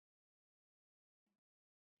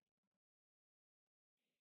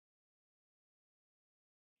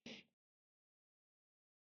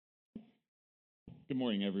Good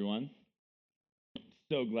morning, everyone.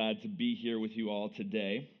 So glad to be here with you all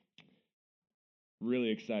today.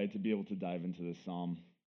 Really excited to be able to dive into this psalm.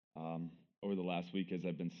 Over the last week, as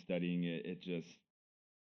I've been studying it,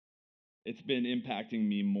 it's been impacting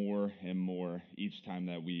me more and more each time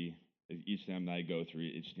that I go through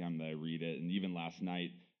it, each time that I read it, and even last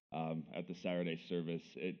night at the Saturday service,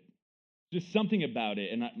 it just something about it.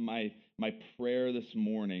 And my prayer this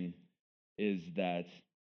morning is that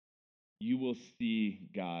you will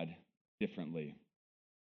see God differently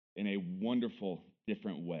in a wonderful,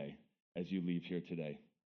 different way as you leave here today.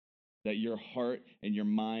 That your heart and your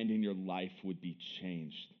mind and your life would be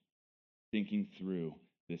changed thinking through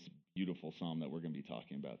this beautiful psalm that we're going to be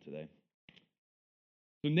talking about today.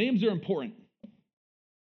 So, names are important.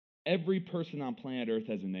 Every person on planet Earth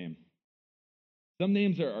has a name. Some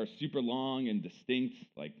names are super long and distinct,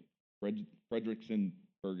 like Frederickson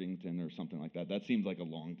Bergington or something like that. That seems like a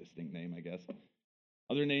long, distinct name, I guess.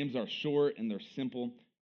 Other names are short and they're simple.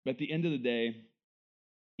 But at the end of the day,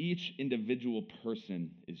 each individual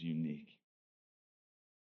person is unique.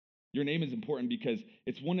 Your name is important because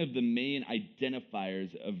it's one of the main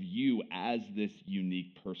identifiers of you as this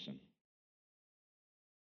unique person.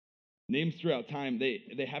 Names throughout time,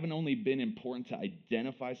 they haven't only been important to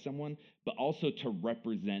identify someone, but also to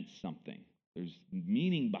represent something. There's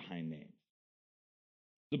meaning behind names.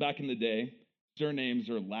 So back in the day, surnames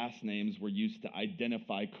or last names were used to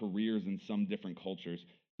identify careers in some different cultures.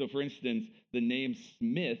 So for instance, the name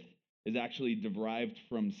Smith is actually derived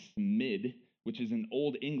from smid, which is an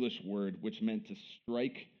Old English word which meant to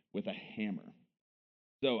strike with a hammer.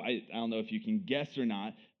 So I don't know if you can guess or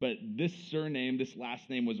not, but this surname, this last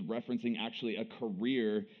name was referencing actually a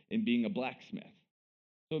career in being a blacksmith.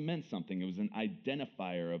 So it meant something. It was an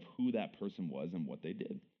identifier of who that person was and what they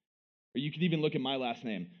did. Or you could even look at my last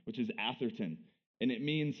name, which is Atherton, and it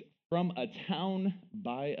means from a town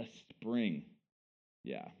by a spring.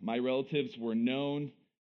 Yeah, my relatives were known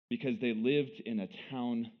because they lived in a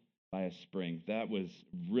town by a spring. That was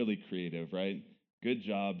really creative, right? Good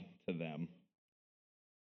job to them.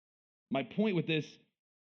 My point with this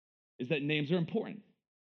is that names are important.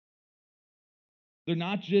 They're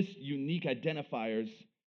not just unique identifiers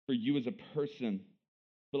for you as a person,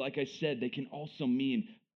 but like I said, they can also mean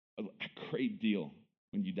a great deal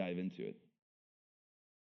when you dive into it.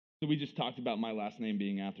 So we just talked about my last name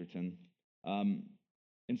being Atherton.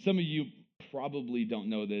 And some of you probably don't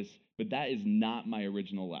know this, but that is not my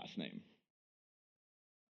original last name.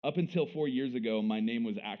 Up until 4 years ago, my name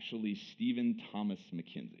was actually Stephen Thomas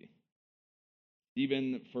McKenzie.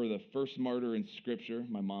 Even for the first martyr in Scripture,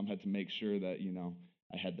 my mom had to make sure that,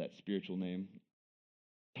 I had that spiritual name.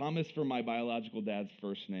 Thomas for my biological dad's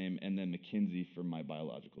first name, and then McKenzie for my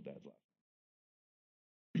biological dad's last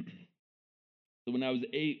name. So when I was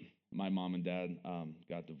 8, my mom and dad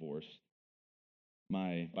got divorced.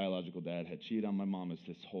 My biological dad had cheated on my mom. It's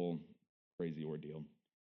this whole crazy ordeal.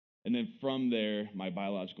 And then from there, my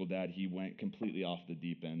biological dad, he went completely off the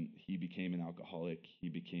deep end. He became an alcoholic. He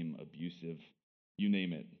became abusive. You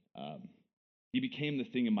name it. He became the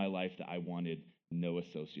thing in my life that I wanted no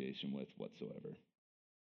association with whatsoever.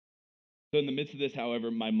 So in the midst of this, however,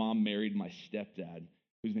 my mom married my stepdad,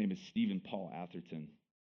 whose name is Stephen Paul Atherton.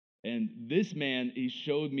 And this man, he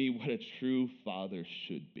showed me what a true father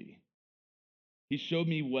should be. He showed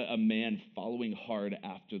me what a man following hard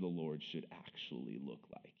after the Lord should actually look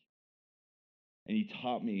like. And he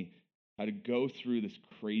taught me how to go through this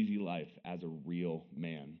crazy life as a real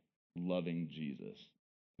man, loving Jesus,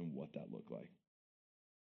 and what that looked like.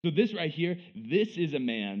 So this right here, this is a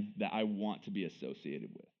man that I want to be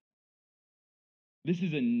associated with. This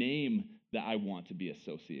is a name that I want to be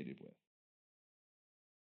associated with.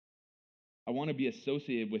 I want to be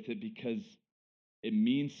associated with it because it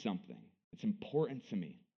means something. It's important to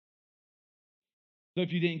me. So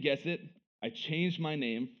if you didn't guess it, I changed my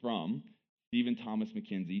name from Stephen Thomas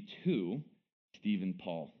McKenzie to Stephen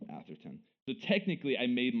Paul Atherton. So technically, I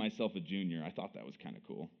made myself a junior. I thought that was kind of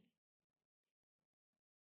cool.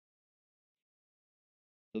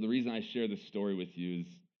 So the reason I share this story with you is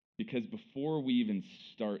because before we even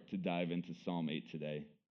start to dive into Psalm 8 today,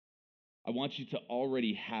 I want you to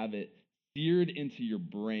already have it seared into your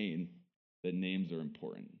brain that names are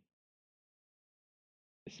important,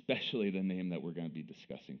 especially the name that we're going to be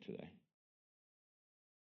discussing today.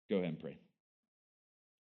 Go ahead and pray.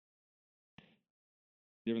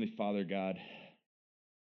 Dear Heavenly Father, God,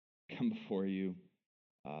 come before you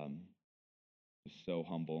so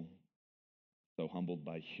humbled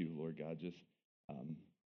by you, Lord God, just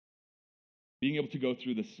being able to go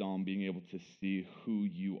through the psalm, being able to see who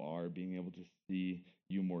you are, being able to see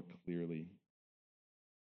you more clearly.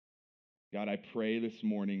 God, I pray this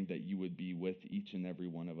morning that you would be with each and every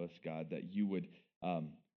one of us, God, that you would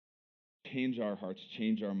change our hearts,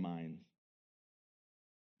 change our minds.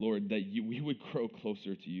 Lord, that we would grow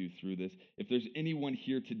closer to you through this. If there's anyone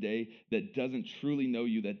here today that doesn't truly know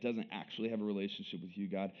you, that doesn't actually have a relationship with you,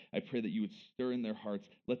 God, I pray that you would stir in their hearts.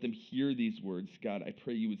 Let them hear these words, God. I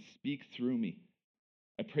pray you would speak through me.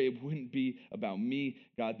 I pray it wouldn't be about me,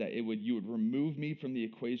 God, that you would remove me from the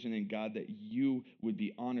equation, and God, that you would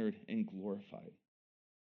be honored and glorified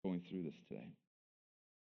going through this today.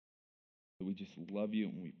 So we just love you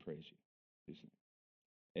and we praise you.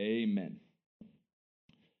 Amen.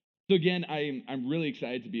 So again, I'm really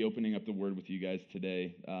excited to be opening up the Word with you guys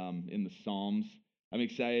today in the Psalms. I'm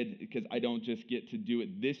excited because I don't just get to do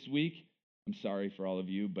it this week. I'm sorry for all of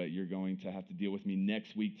you, but you're going to have to deal with me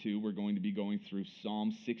next week too. We're going to be going through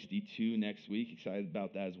Psalm 62 next week. Excited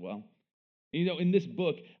about that as well. And, in this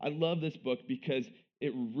book, I love this book because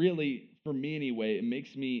it really, for me anyway, it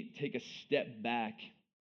makes me take a step back.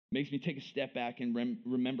 Makes me take a step back and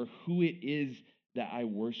remember who it is that I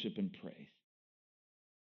worship and praise.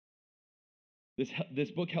 This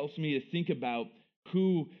book helps me to think about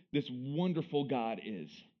who this wonderful God is.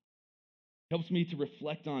 Helps me to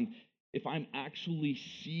reflect on if I'm actually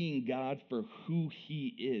seeing God for who he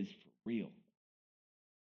is for real.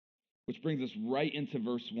 Which brings us right into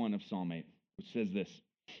verse 1 of Psalm 8, which says this: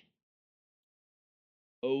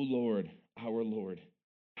 O Lord, our Lord,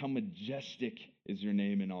 how majestic is your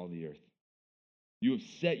name in all the earth. You have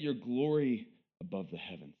set your glory above the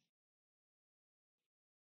heavens.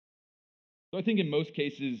 So I think in most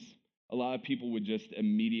cases, a lot of people would just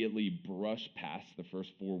immediately brush past the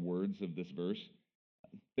first 4 words of this verse,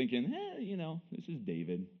 thinking, this is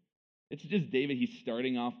David. It's just David. He's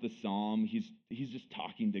starting off the psalm. He's just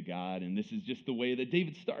talking to God, and this is just the way that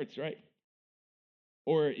David starts, right?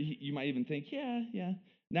 Or you might even think, yeah.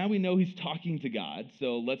 Now we know he's talking to God,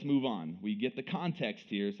 so let's move on. We get the context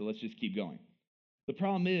here, so let's just keep going. The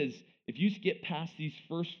problem is, if you skip past these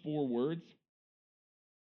first 4 words,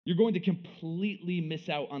 you're going to completely miss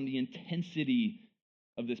out on the intensity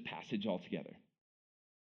of this passage altogether.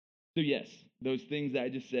 So yes, those things that I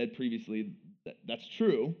just said previously, that's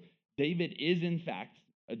true. David is, in fact,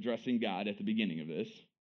 addressing God at the beginning of this.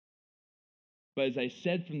 But as I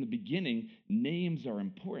said from the beginning, names are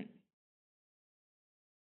important.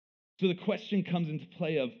 So the question comes into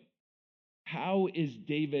play of, how is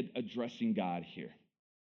David addressing God here?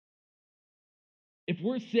 If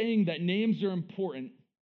we're saying that names are important,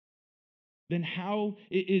 then how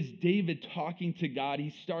is David talking to God?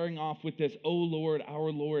 He's starting off with this, O Lord,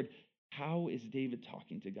 our Lord. How is David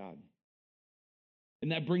talking to God?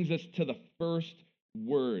 And that brings us to the first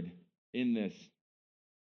word in this.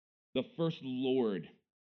 The first Lord.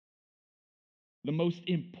 The most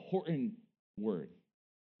important word.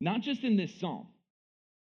 Not just in this psalm.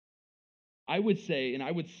 I would say, and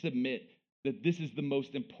I would submit, that this is the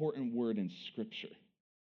most important word in Scripture.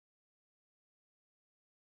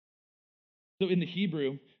 So in the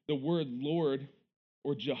Hebrew, the word Lord,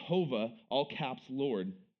 or Jehovah, all caps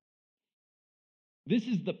Lord, this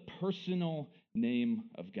is the personal name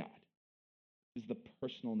of God. This is the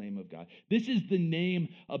personal name of God. This is the name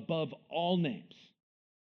above all names.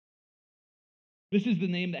 This is the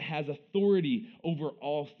name that has authority over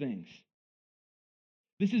all things.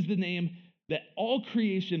 This is the name that all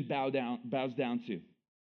creation bows down to.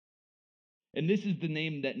 And this is the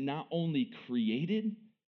name that not only created,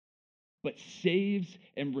 but saves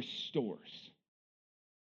and restores.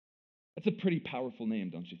 That's a pretty powerful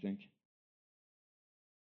name, don't you think?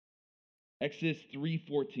 Exodus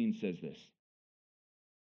 3:14 says this.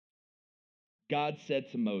 God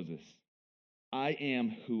said to Moses, I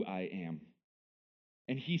am who I am.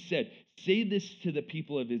 And he said, say this to the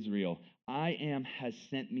people of Israel, I am has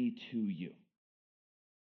sent me to you.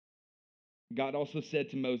 God also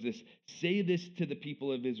said to Moses, say this to the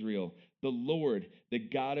people of Israel, the Lord, the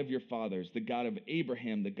God of your fathers, the God of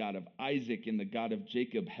Abraham, the God of Isaac, and the God of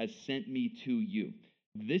Jacob has sent me to you.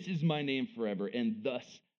 This is my name forever, and thus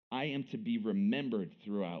I am to be remembered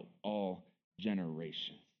throughout all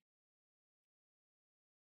generations.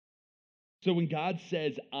 So when God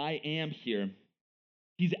says, I am here,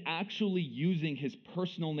 he's actually using his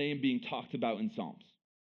personal name being talked about in Psalms.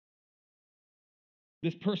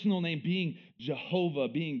 This personal name being Jehovah,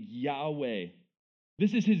 being Yahweh.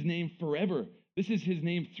 This is his name forever. This is his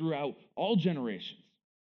name throughout all generations.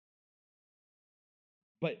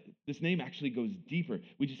 But this name actually goes deeper.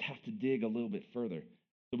 We just have to dig a little bit further.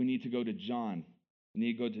 So we need to go to John. We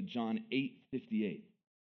need to go to John 8:58. It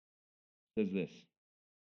says this.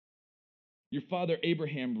 Your father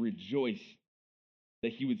Abraham rejoiced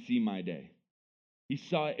that he would see my day. He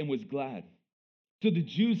saw it and was glad. So the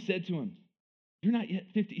Jews said to him, "You're not yet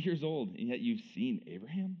 50 years old, and yet you've seen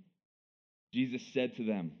Abraham?" Jesus said to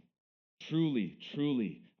them, "Truly,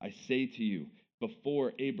 truly, I say to you,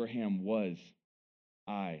 before Abraham was,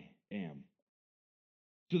 I am."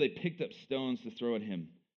 So they picked up stones to throw at him,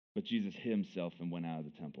 but Jesus hid himself and went out of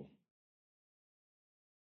the temple.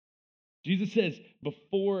 Jesus says,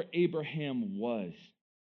 "Before Abraham was,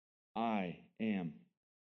 I am."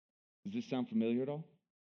 Does this sound familiar at all?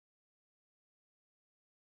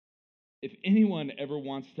 If anyone ever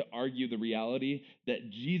wants to argue the reality that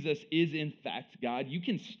Jesus is in fact God, you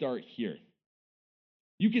can start here.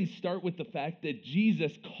 You can start with the fact that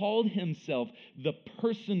Jesus called himself the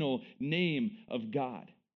personal name of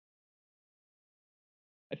God.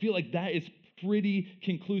 I feel like that is pretty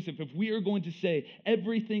conclusive. If we are going to say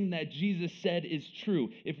everything that Jesus said is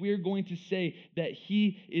true, if we are going to say that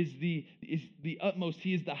he is the utmost,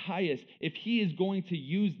 he is the highest, if he is going to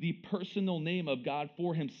use the personal name of God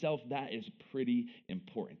for himself, that is pretty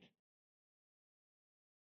important.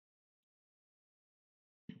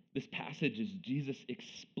 This passage is Jesus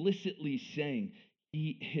explicitly saying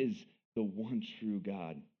he is the one true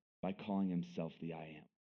God by calling himself the I am.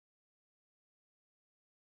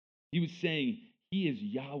 He was saying he is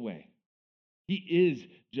Yahweh. He is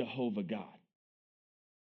Jehovah God.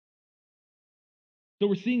 So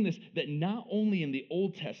we're seeing this, that not only in the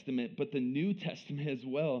Old Testament, but the New Testament as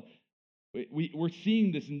well, we're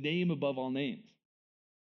seeing this name above all names.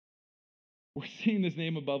 We're seeing this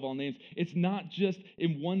name above all names. It's not just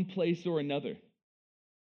in one place or another.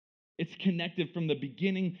 It's connected from the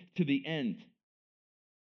beginning to the end.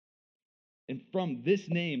 And from this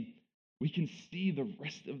name, we can see the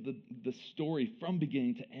rest of the story from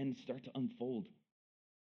beginning to end start to unfold.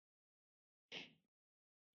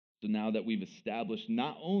 So now that we've established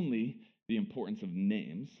not only the importance of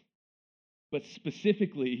names, but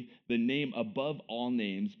specifically the name above all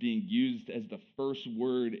names being used as the first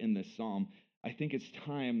word in this psalm, I think it's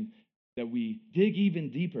time that we dig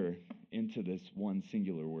even deeper into this one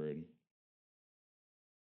singular word.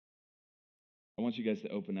 I want you guys to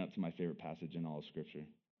open up to my favorite passage in all of Scripture,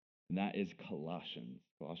 and that is Colossians.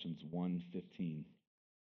 Colossians 1:15.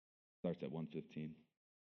 Starts at 1:15.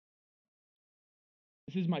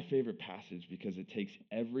 This is my favorite passage because it takes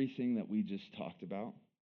everything that we just talked about,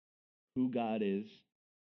 who God is,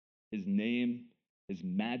 his name, his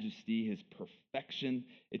majesty, his perfection.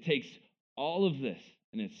 It takes all of this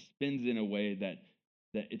and it spins in a way that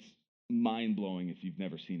it's mind-blowing if you've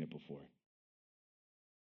never seen it before.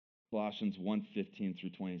 Colossians 1:15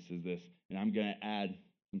 through 20 says this, and I'm going to add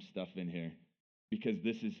some stuff in here because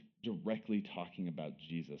this is directly talking about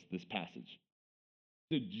Jesus, this passage.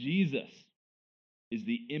 So Jesus is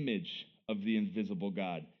the image of the invisible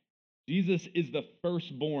God. Jesus is the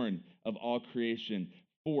firstborn of all creation,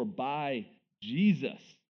 for by Jesus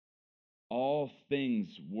all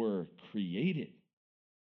things were created.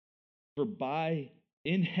 For by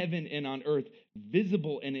in heaven and on earth,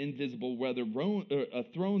 visible and invisible, whether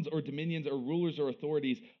thrones or dominions or rulers or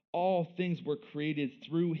authorities, all things were created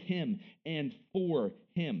through him and for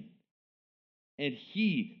him. And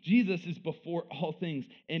he, Jesus, is before all things,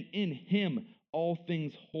 and in him all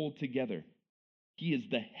things hold together. He is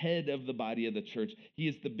the head of the body of the church. He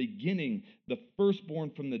is the beginning, the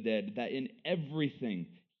firstborn from the dead, that in everything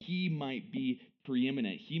he might be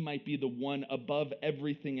preeminent. He might be the one above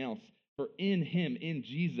everything else. For in him, in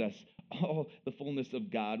Jesus, all the fullness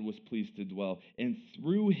of God was pleased to dwell, and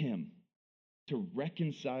through him to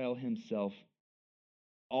reconcile himself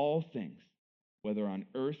all things, whether on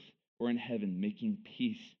earth or in heaven, making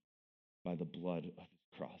peace by the blood of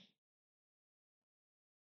his cross.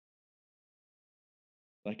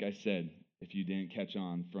 Like I said, if you didn't catch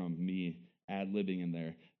on from me ad-libbing in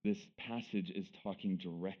there, this passage is talking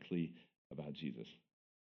directly about Jesus.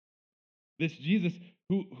 This Jesus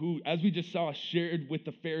who, as we just saw, shared with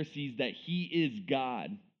the Pharisees that he is God.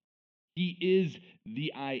 He is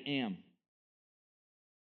the I am.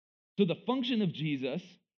 So the function of Jesus,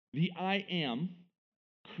 the I am,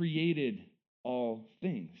 created all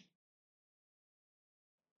things.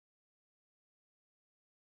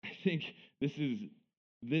 I think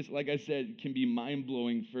this, like I said, can be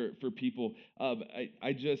mind-blowing for people.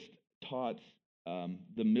 I just taught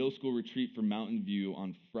the middle school retreat for Mountain View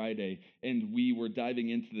on Friday, and we were diving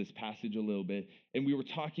into this passage a little bit, and we were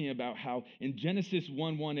talking about how in Genesis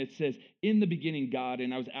 1:1 it says, "In the beginning, God,"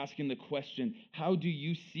 and I was asking the question, how do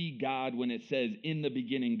you see God when it says, "In the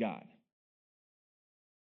beginning, God"?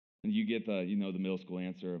 And you get the middle school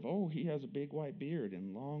answer of, oh, he has a big white beard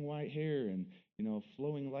and long white hair and,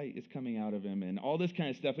 flowing light is coming out of him and all this kind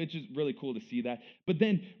of stuff. It's just really cool to see that. But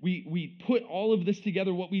then we put all of this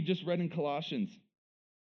together, what we just read in Colossians.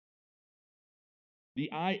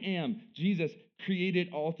 The I am, Jesus created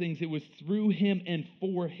all things. It was through him and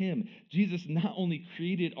for him. Jesus not only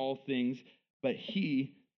created all things, but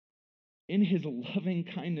he, in his loving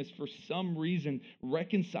kindness, for some reason,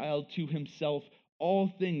 reconciled to himself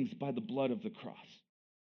all things by the blood of the cross.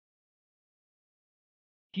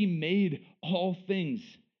 He made all things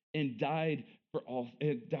and died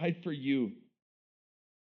for you.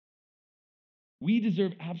 We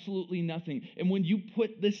deserve absolutely nothing. And when you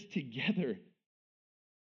put this together,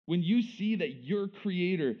 when you see that your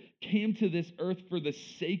creator came to this earth for the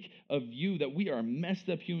sake of you, that we are messed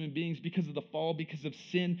up human beings because of the fall, because of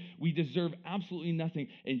sin, we deserve absolutely nothing.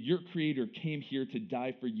 And your creator came here to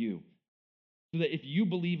die for you. So that if you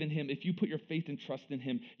believe in him, if you put your faith and trust in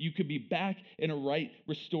him, you could be back in a right,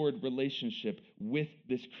 restored relationship with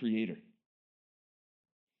this creator.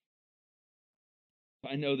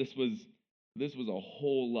 I know this was a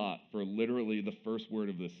whole lot for literally the first word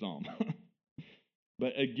of this psalm.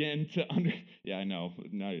 But again, yeah, I know.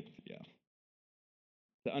 Now, yeah.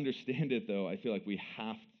 To understand it, though, I feel like we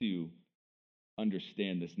have to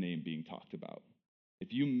understand this name being talked about.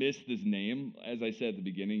 If you miss this name, as I said at the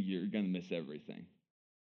beginning, you're going to miss everything.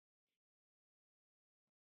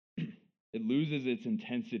 It loses its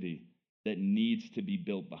intensity that needs to be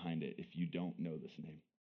built behind it if you don't know this name.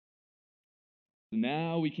 So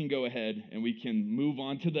now we can go ahead and we can move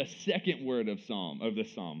on to the second word of the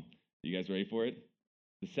psalm. You guys ready for it?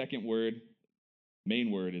 The second word, main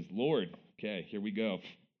word, is Lord. Okay, here we go.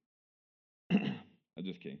 I'm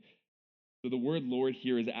just kidding. So the word Lord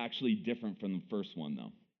here is actually different from the first one,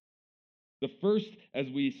 though. The first, as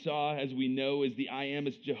we know, is the I am,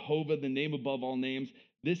 is Jehovah, the name above all names.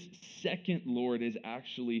 This second Lord is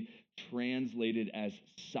actually translated as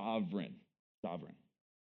sovereign. Sovereign.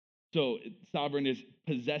 So sovereign is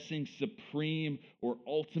possessing supreme or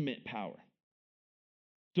ultimate power.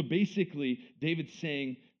 So basically, David's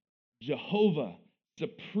saying, Jehovah,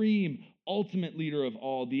 supreme, ultimate leader of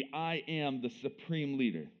all, the I am, the supreme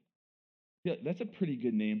leader. Yeah, that's a pretty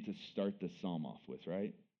good name to start the psalm off with,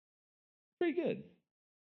 right? Pretty good.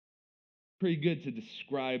 Pretty good to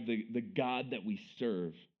describe the God that we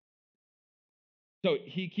serve. So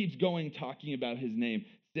he keeps going talking about his name,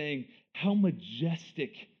 saying, how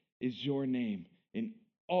majestic is your name in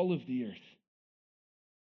all of the earth.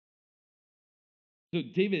 So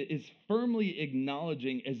David is firmly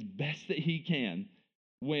acknowledging as best that he can,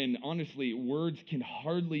 when honestly words can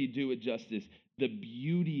hardly do it justice, the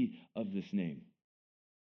beauty of this name,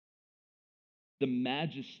 the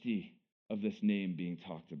majesty of this name being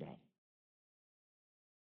talked about.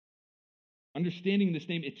 Understanding this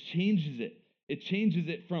name, it changes it. It changes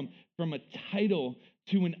it from a title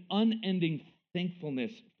to an unending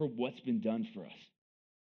thankfulness for what's been done for us.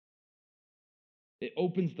 It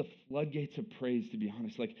opens the floodgates of praise, to be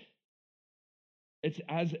honest. Like, it's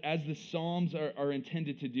as the Psalms are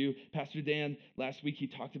intended to do. Pastor Dan, last week, he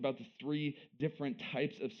talked about the 3 different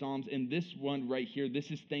types of Psalms. And this one right here,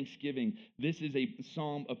 this is thanksgiving. This is a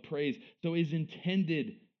psalm of praise. So it is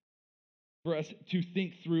intended for us to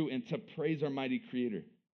think through and to praise our mighty Creator.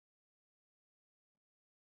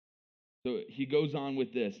 So he goes on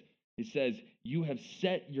with this. He says, you have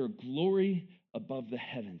set your glory above the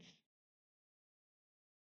heavens.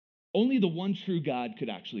 Only the one true God could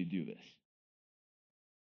actually do this.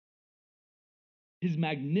 His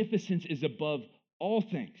magnificence is above all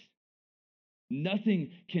things.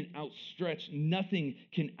 Nothing can outstretch, nothing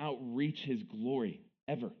can outreach his glory,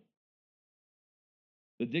 ever.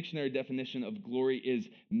 The dictionary definition of glory is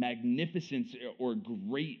magnificence or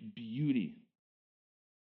great beauty,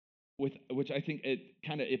 which I think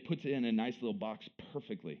it puts it in a nice little box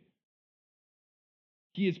perfectly.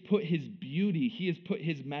 He has put his beauty, he has put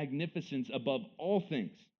his magnificence above all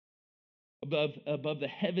things, above the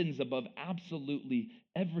heavens, above absolutely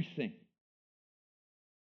everything.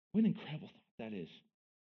 What an incredible thought that is.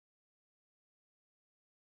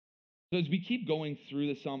 So as we keep going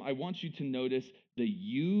through the psalm, I want you to notice the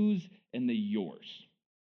yous and the yours.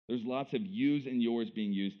 There's lots of yous and yours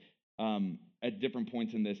being used at different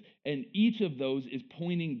points in this. And each of those is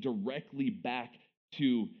pointing directly back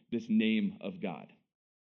to this name of God.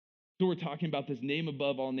 So we're talking about this name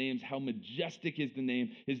above all names, how majestic is the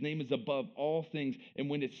name. His name is above all things. And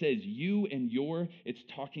when it says you and your, it's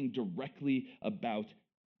talking directly about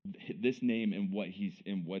this name and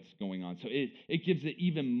what's going on. So it gives it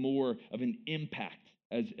even more of an impact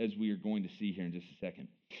as we are going to see here in just a second.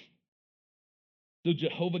 So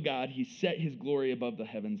Jehovah God, he set his glory above the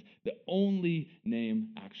heavens, the only name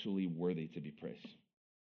actually worthy to be praised.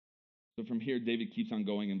 So from here, David keeps on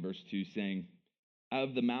going in verse 2, saying, out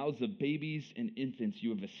of the mouths of babies and infants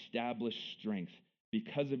you have established strength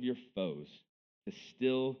because of your foes to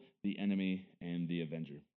still the enemy and the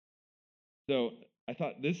avenger. So I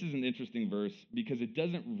thought this is an interesting verse because it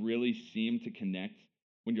doesn't really seem to connect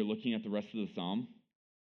when you're looking at the rest of the psalm.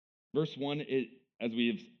 Verse 1, as we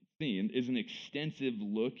have seen, is an extensive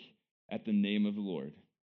look at the name of the Lord.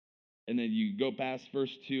 And then you go past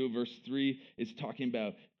verse 2, verse 3 is talking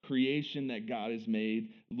about creation that God has made,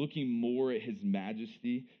 looking more at his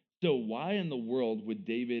majesty. So why in the world would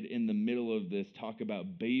David in the middle of this talk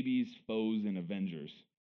about babies, foes, and avengers?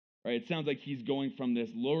 Right? It sounds like he's going from this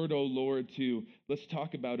Lord, oh Lord, to let's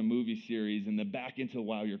talk about a movie series and then back into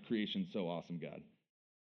wow, your creation's so awesome, God.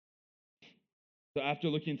 So after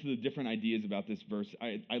looking into the different ideas about this verse,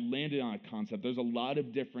 I landed on a concept. There's a lot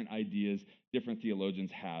of different ideas different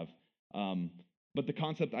theologians have. But the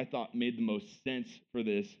concept I thought made the most sense for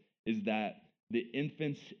this is that the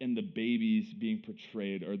infants and the babies being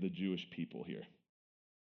portrayed are the Jewish people here.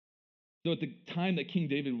 So at the time that King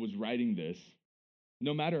David was writing this,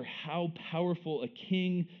 no matter how powerful a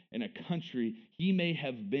king and a country he may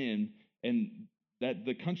have been and that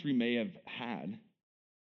the country may have had,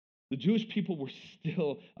 the Jewish people were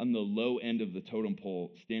still on the low end of the totem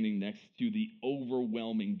pole, standing next to the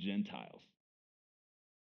overwhelming Gentiles.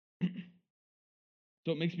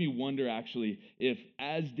 So it makes me wonder, actually, if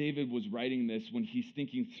as David was writing this, when he's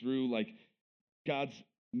thinking through like God's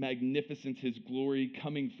magnificence, his glory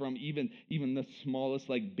coming from even the smallest,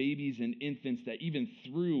 like babies and infants, that even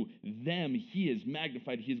through them he is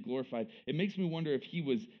magnified, he is glorified. It makes me wonder if he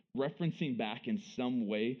was referencing back in some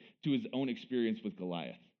way to his own experience with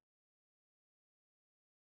Goliath.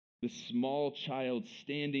 The small child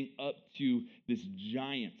standing up to this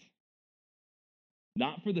giant.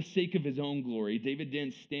 Not for the sake of his own glory. David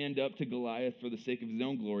didn't stand up to Goliath for the sake of his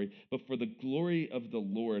own glory, but for the glory of the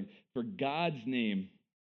Lord, for God's name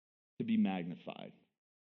to be magnified.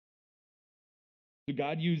 So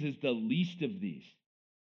God uses the least of these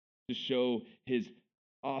to show his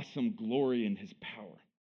awesome glory and his power.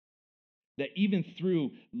 That even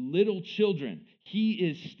through little children, he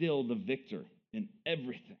is still the victor in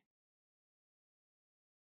everything.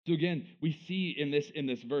 So again, we see in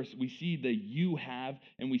this verse, we see the you have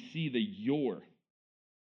and we see the your.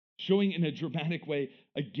 Showing in a dramatic way,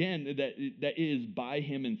 again, that is by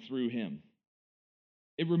him and through him.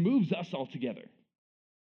 It removes us altogether.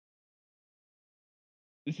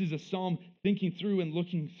 This is a psalm thinking through and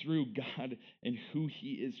looking through God and who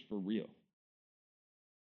he is for real.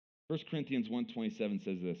 1 Corinthians 1:27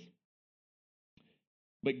 says this,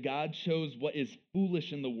 but God chose what is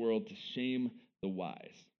foolish in the world to shame the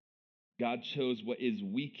wise. God chose what is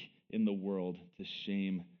weak in the world to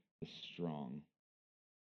shame the strong.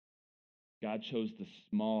 God chose the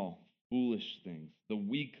small, foolish things, the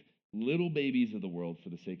weak, little babies of the world for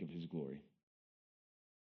the sake of his glory.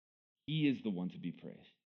 He is the one to be praised.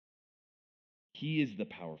 He is the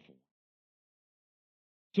powerful.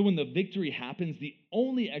 So when the victory happens, the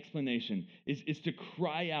only explanation is to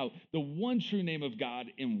cry out the one true name of God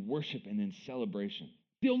in worship and in celebration.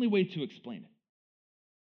 The only way to explain it.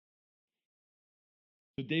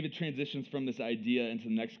 So David transitions from this idea into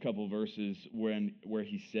the next couple verses where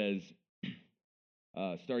he says,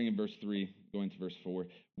 starting in verse 3, going to verse 4,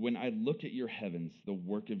 when I look at your heavens, the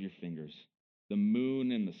work of your fingers, the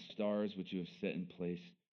moon and the stars which you have set in place,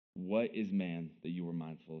 what is man that you are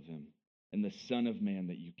mindful of him, and the son of man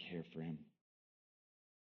that you care for him?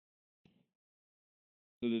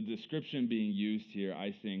 So the description being used here,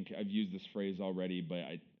 I think, I've used this phrase already, but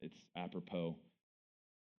it's apropos.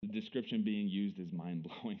 The description being used is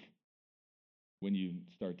mind-blowing when you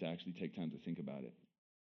start to actually take time to think about it.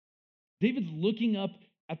 David's looking up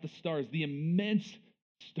at the stars, the immense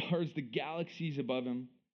stars, the galaxies above him.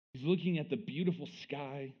 He's looking at the beautiful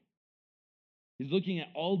sky. He's looking at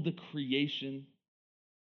all the creation,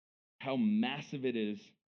 how massive it is.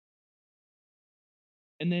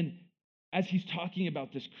 And then as he's talking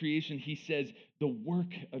about this creation, he says, the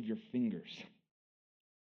work of your fingers.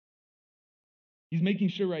 He's making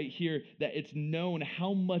sure right here that it's known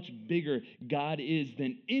how much bigger God is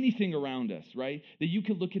than anything around us, right? That you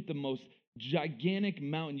could look at the most gigantic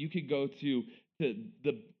mountain, you could go to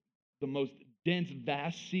the most dense,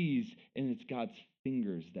 vast seas, and it's God's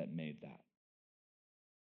fingers that made that.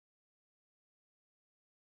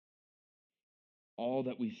 All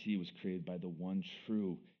that we see was created by the one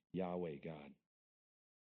true Yahweh God.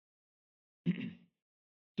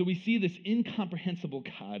 So we see this incomprehensible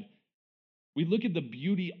God. We look at the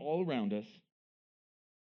beauty all around us.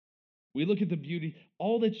 We look at the beauty,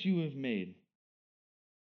 all that you have made.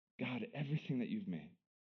 God, everything that you've made.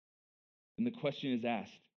 And the question is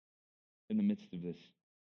asked in the midst of this,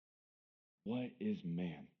 what is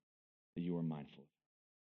man that you are mindful of?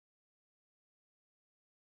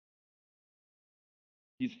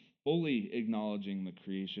 He's fully acknowledging the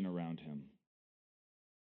creation around him,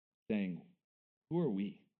 saying, who are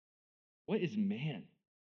we? What is man?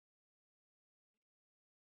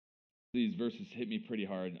 These verses hit me pretty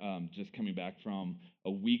hard just coming back from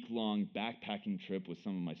a week-long backpacking trip with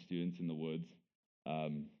some of my students in the woods.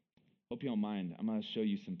 Hope you don't mind. I'm going to show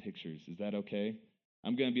you some pictures. Is that okay?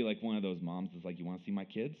 I'm going to be like one of those moms that's like, you want to see my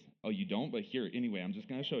kids? Oh, you don't? But here, anyway, I'm just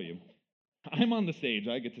going to show you. I'm on the stage.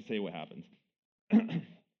 I get to say what happens.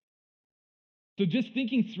 So just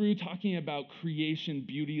thinking through, talking about creation,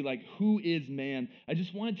 beauty, like who is man, I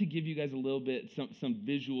just wanted to give you guys a little bit, some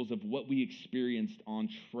visuals of what we experienced on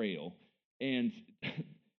trail. And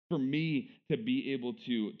for me to be able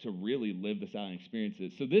to really live this out and experience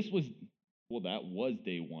it. So that was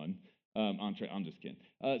day one on trail. I'm just kidding.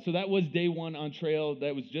 So that was day one on trail.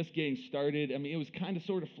 That was just getting started. I mean, it was kind of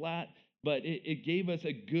sort of flat, but it gave us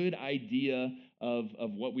a good idea of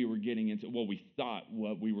what we were getting into, what we thought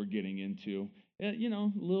what we were getting into. You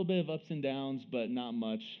know, a little bit of ups and downs, but not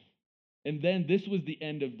much. And then this was the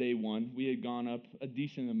end of day one. We had gone up a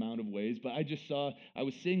decent amount of ways, but I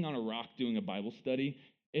was sitting on a rock doing a Bible study,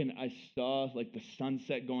 and I saw like the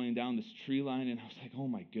sunset going down this tree line, and I was like, oh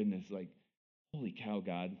my goodness, like, holy cow,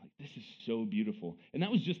 God, like this is so beautiful. And that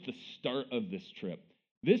was just the start of this trip.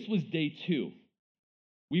 This was day two.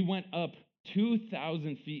 We went up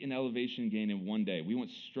 2,000 feet in elevation gain in one day. We went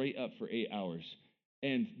straight up for 8 hours.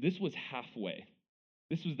 And this was halfway.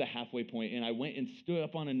 This was the halfway point. And I went and stood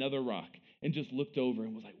up on another rock and just looked over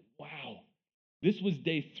and was like, wow. This was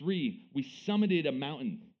day three. We summited a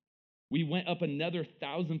mountain. We went up another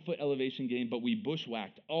 1,000-foot elevation gain, but we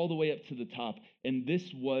bushwhacked all the way up to the top. And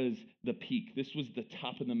this was the peak. This was the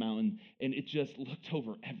top of the mountain. And it just looked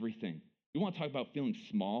over everything. You want to talk about feeling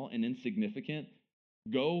small and insignificant?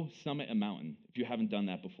 Go summit a mountain if you haven't done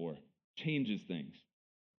that before. Changes things.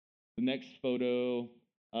 The next photo,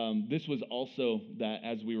 this was also that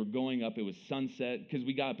as we were going up, it was sunset, because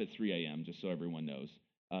we got up at 3 a.m., just so everyone knows,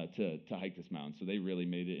 to hike this mountain. So they really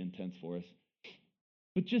made it intense for us.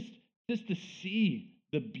 But just to see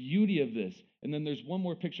the beauty of this. And then there's one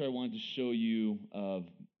more picture I wanted to show you of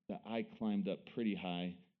that I climbed up pretty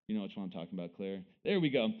high. You know which one I'm talking about, Claire? There we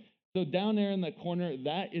go. So down there in the corner,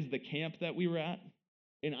 that is the camp that we were at.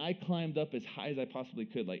 And I climbed up as high as I possibly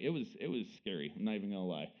could. Like it was scary. I'm not even gonna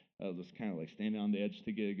lie. I was just kind of like standing on the edge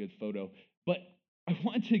to get a good photo. But I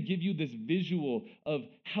want to give you this visual of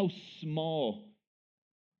how small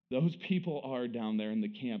those people are down there in the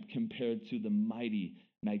camp compared to the mighty,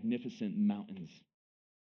 magnificent mountains.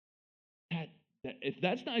 If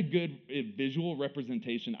that's not a good visual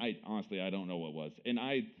representation, I don't know what was. And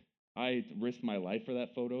I risked my life for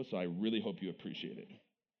that photo, so I really hope you appreciate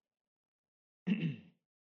it.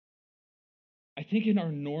 I think in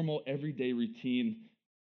our normal everyday routine,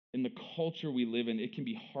 in the culture we live in, it can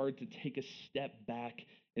be hard to take a step back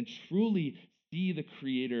and truly see the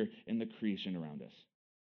Creator and the creation around us.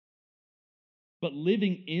 But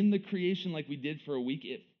living in the creation like we did for a week,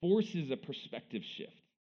 it forces a perspective shift.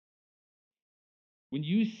 When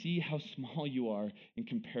you see how small you are in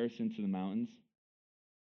comparison to the mountains,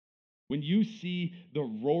 when you see the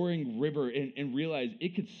roaring river and realize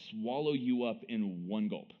it could swallow you up in one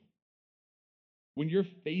gulp, when you're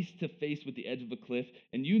face to face with the edge of a cliff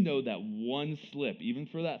and you know that one slip, even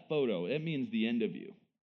for that photo, it means the end of you.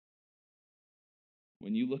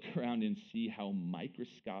 When you look around and see how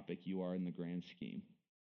microscopic you are in the grand scheme,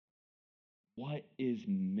 what is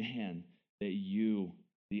man that you,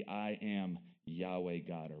 the I am Yahweh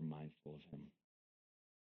God, are mindful of him?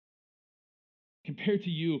 Compared to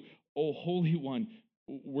you, O Holy One,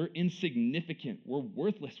 we're insignificant, we're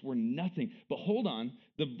worthless, we're nothing. But hold on,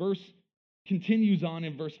 the verse continues on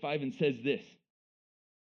in verse 5 and says this: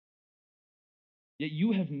 yet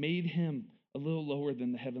you have made him a little lower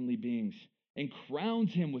than the heavenly beings and crowned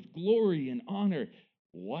him with glory and honor.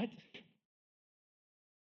 What?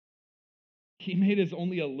 He made us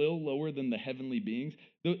only a little lower than the heavenly beings,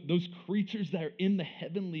 those creatures that are in the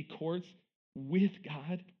heavenly courts with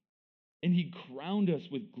God. And he crowned us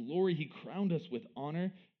with glory. He crowned us with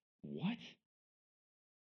honor. What?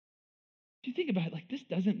 If you think about it, like, this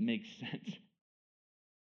doesn't make sense.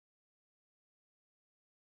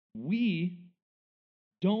 We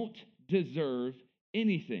don't deserve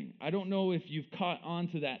anything. I don't know if you've caught on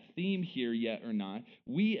to that theme here yet or not.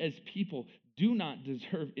 We as people do not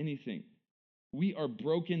deserve anything. We are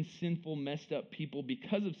broken, sinful, messed up people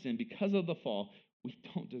because of sin, because of the fall. We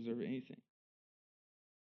don't deserve anything.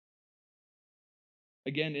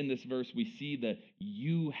 Again, in this verse, we see that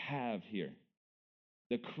you have here.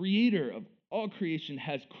 The creator of all creation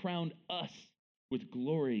has crowned us with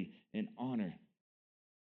glory and honor.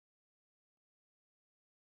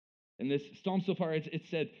 In this psalm so far, it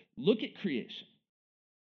said, look at creation.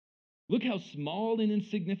 Look how small and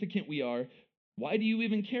insignificant we are. Why do you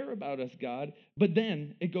even care about us, God? But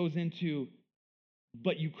then it goes into,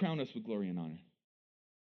 but you crown us with glory and honor.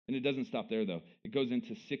 And it doesn't stop there, though. It goes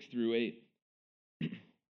into 6 through 8.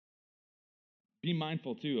 Be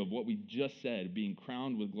mindful, too, of what we just said, being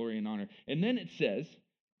crowned with glory and honor. And then it says,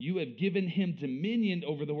 you have given him dominion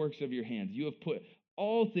over the works of your hands. You have put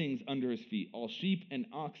all things under his feet, all sheep and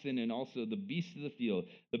oxen, and also the beasts of the field,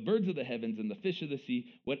 the birds of the heavens, and the fish of the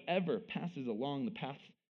sea, whatever passes along the paths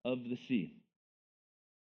of the sea.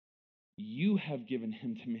 You have given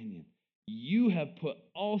him dominion. You have put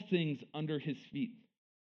all things under his feet.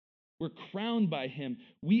 We're crowned by him.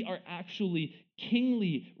 We are actually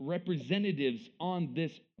kingly representatives on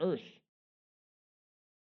this earth.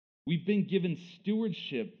 We've been given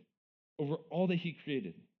stewardship over all that he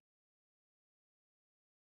created.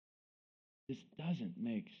 This doesn't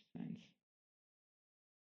make sense.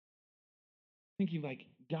 Thinking like,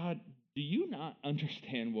 God, do you not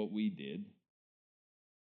understand what we did?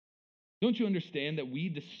 Don't you understand that we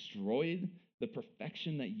destroyed the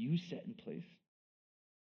perfection that you set in place?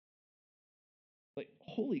 Like,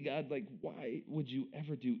 holy God, like, why would you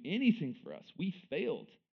ever do anything for us? We failed.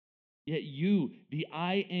 Yet you, the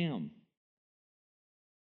I am,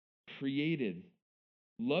 created,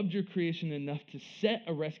 loved your creation enough to set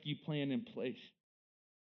a rescue plan in place,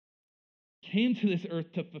 came to this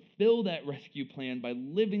earth to fulfill that rescue plan by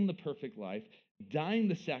living the perfect life, dying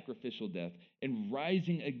the sacrificial death, and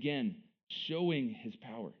rising again, showing his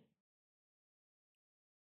power.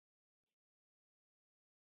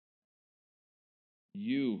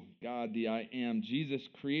 You, God, the I am, Jesus,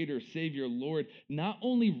 Creator, Savior, Lord, not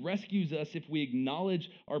only rescues us if we acknowledge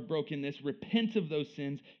our brokenness, repent of those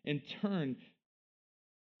sins, and turn,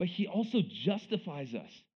 but he also justifies us.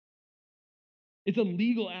 It's a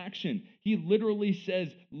legal action. He literally says,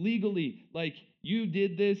 legally, like, you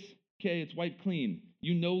did this, okay, it's wiped clean.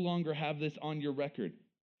 You no longer have this on your record.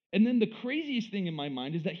 And then the craziest thing in my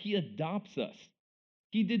mind is that he adopts us.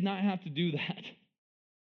 He did not have to do that.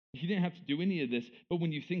 He didn't have to do any of this, but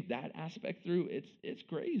when you think that aspect through, it's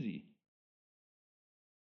crazy.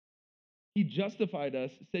 He justified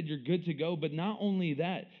us, said you're good to go, but not only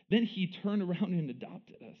that, then he turned around and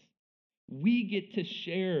adopted us. We get to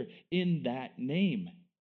share in that name.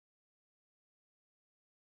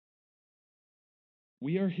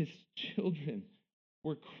 We are his children.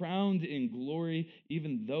 We're crowned in glory,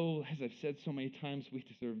 even though, as I've said so many times, we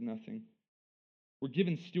deserve nothing. We're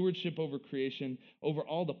given stewardship over creation, over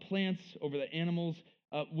all the plants, over the animals,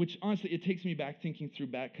 which honestly, it takes me back thinking through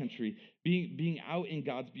backcountry, being out in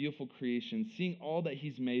God's beautiful creation, seeing all that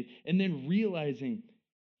he's made, and then realizing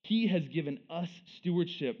he has given us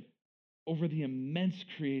stewardship over the immense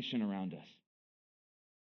creation around us.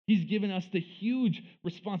 He's given us the huge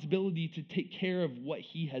responsibility to take care of what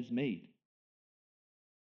he has made.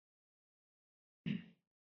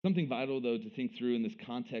 Something vital, though, to think through in this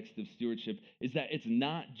context of stewardship is that it's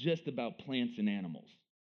not just about plants and animals.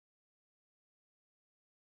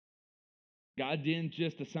 God didn't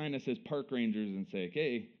just assign us as park rangers and say,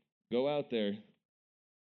 hey, go out there.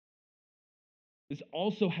 This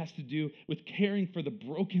also has to do with caring for the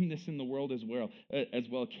brokenness in the world as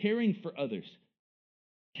well, caring for others,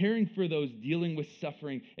 caring for those dealing with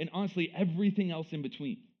suffering, and honestly, everything else in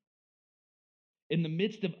between. In the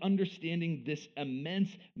midst of understanding this immense,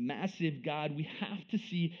 massive God, we have to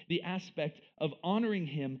see the aspect of honoring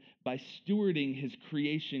him by stewarding his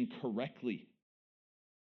creation correctly.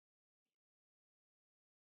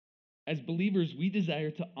 As believers, we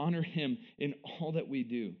desire to honor him in all that we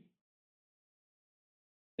do.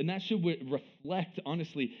 And that should reflect,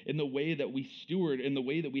 honestly, in the way that we steward, in the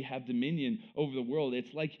way that we have dominion over the world.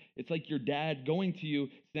 It's like your dad going to you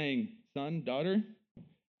saying, son, daughter,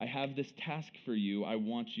 I have this task for you I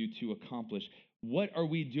want you to accomplish. What are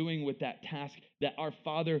we doing with that task that our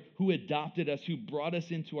Father who adopted us, who brought us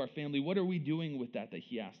into our family, what are we doing with that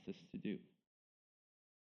he asked us to do?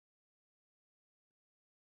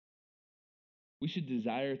 We should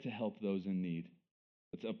desire to help those in need.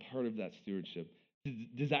 That's a part of that stewardship.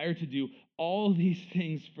 Desire to do all these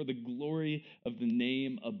things for the glory of the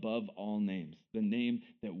name above all names, the name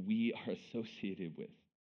that we are associated with.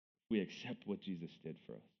 We accept what Jesus did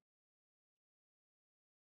for us.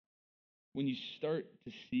 when you start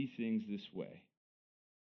to see things this way,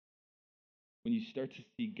 when you start to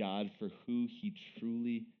see God for who he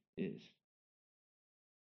truly is,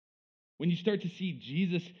 when you start to see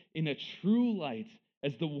Jesus in a true light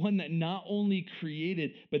as the one that not only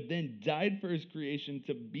created, but then died for his creation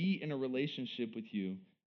to be in a relationship with you,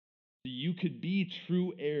 so you could be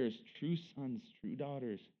true heirs, true sons, true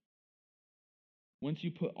daughters. Once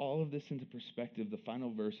you put all of this into perspective, the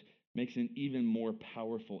final verse makes an even more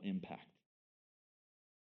powerful impact.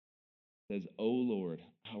 It says, O Lord,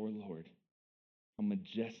 our Lord, how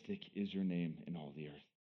majestic is your name in all the earth.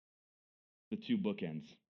 The two bookends.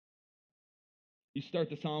 You start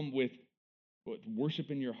the psalm with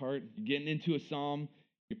worship in your heart. You're getting into a psalm.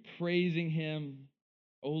 You're praising him.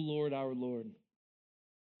 O Lord, our Lord.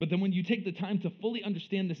 But then when you take the time to fully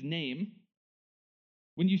understand this name,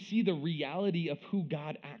 when you see the reality of who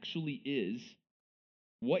God actually is,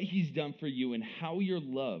 what he's done for you, and how you're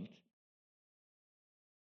loved,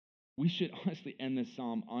 we should honestly end this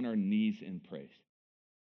psalm on our knees in praise.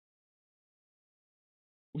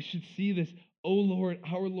 We should see this, O Lord,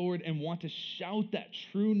 our Lord, and want to shout that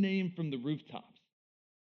true name from the rooftops.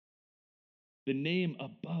 The name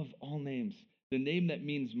above all names. The name that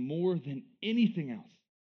means more than anything else.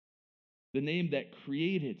 The name that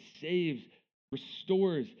created, saves,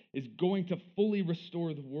 restores, is going to fully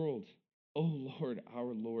restore the world. O Lord,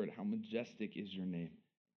 our Lord, how majestic is your name,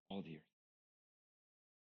 all the earth.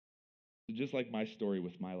 So just like my story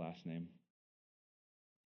with my last name,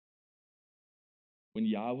 when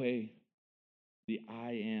Yahweh, the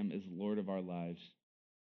I Am, is Lord of our lives,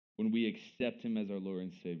 when we accept him as our Lord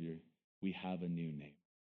and Savior, we have a new name.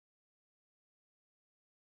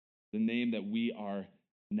 The name that we are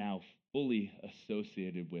now fully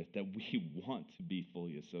associated with, that we want to be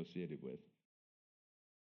fully associated with.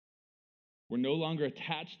 We're no longer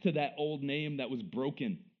attached to that old name that was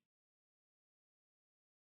broken.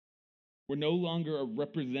 We're no longer a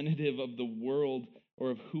representative of the world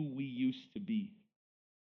or of who we used to be.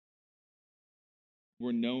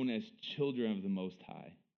 We're known as children of the Most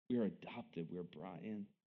High. We are adopted. We are brought in.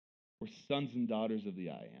 We're sons and daughters of the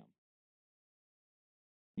I Am.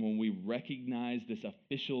 When we recognize this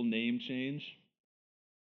official name change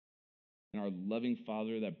and our loving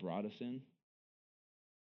Father that brought us in,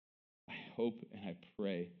 I hope and I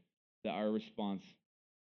pray that our response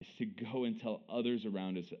is to go and tell others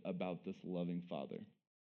around us about this loving Father.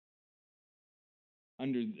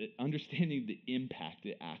 Understanding the impact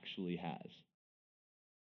it actually has.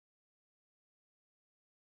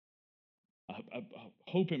 A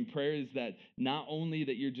hope and prayer is that not only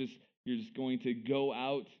that you're just going to go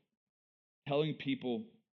out telling people,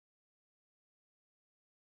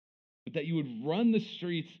 but that you would run the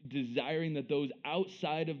streets desiring that those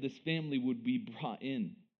outside of this family would be brought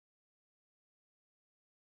in.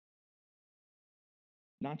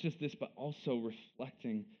 Not just this, but also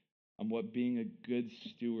reflecting on what being a good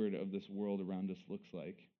steward of this world around us looks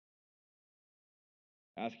like.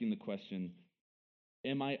 Asking the question,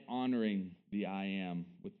 am I honoring the I Am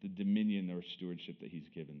with the dominion or stewardship that he's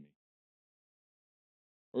given me?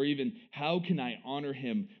 Or even, how can I honor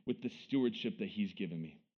him with the stewardship that he's given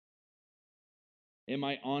me? Am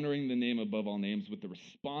I honoring the name above all names with the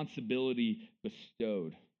responsibility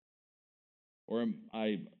bestowed? Or am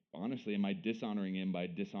I dishonoring him by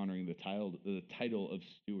dishonoring the title of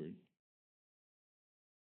steward?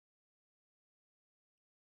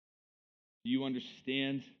 Do you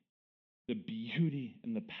understand the beauty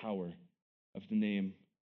and the power of the name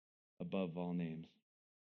above all names?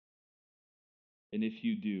 And if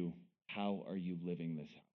you do, how are you living this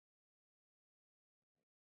out?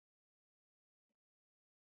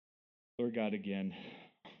 Lord God, again,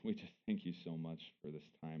 we just thank you so much for this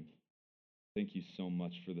time. Thank you so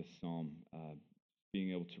much for this psalm,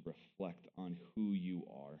 being able to reflect on who you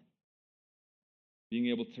are, being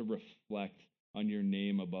able to reflect on your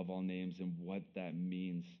name above all names and what that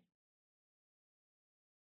means.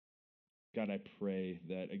 God, I pray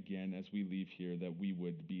that, again, as we leave here, that we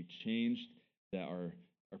would be changed, that our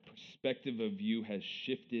perspective of you has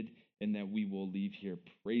shifted, and that we will leave here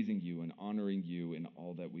praising you and honoring you in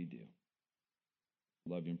all that we do.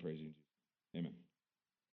 Love you and praise you. Amen.